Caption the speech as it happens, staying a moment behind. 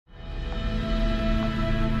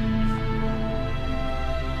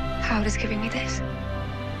Howard is giving me this.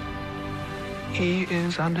 He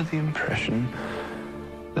is under the impression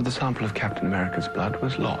that the sample of Captain America's blood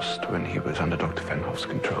was lost when he was under Dr. Fenhoff's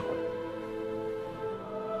control.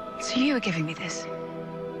 So you are giving me this?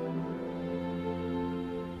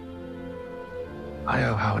 I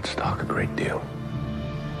owe Howard Stark a great deal,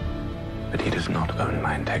 but he does not own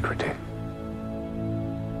my integrity.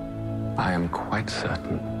 I am quite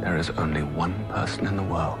certain there is only one person in the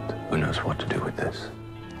world who knows what to do with this.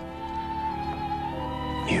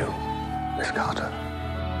 You, Miss Carter.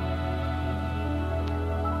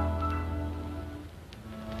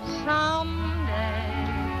 Someday,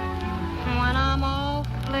 when I'm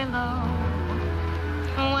awfully low,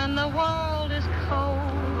 when the world is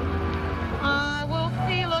cold, I will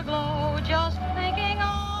feel a glow just thinking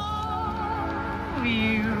of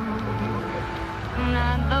you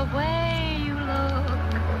and the way you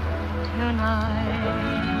look tonight.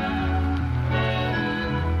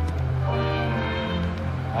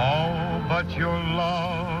 Oh, but you're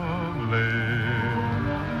lovely,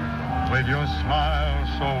 with your smile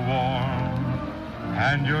so warm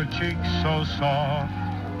and your cheeks so soft.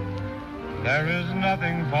 There is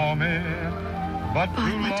nothing for me but to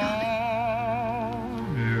love.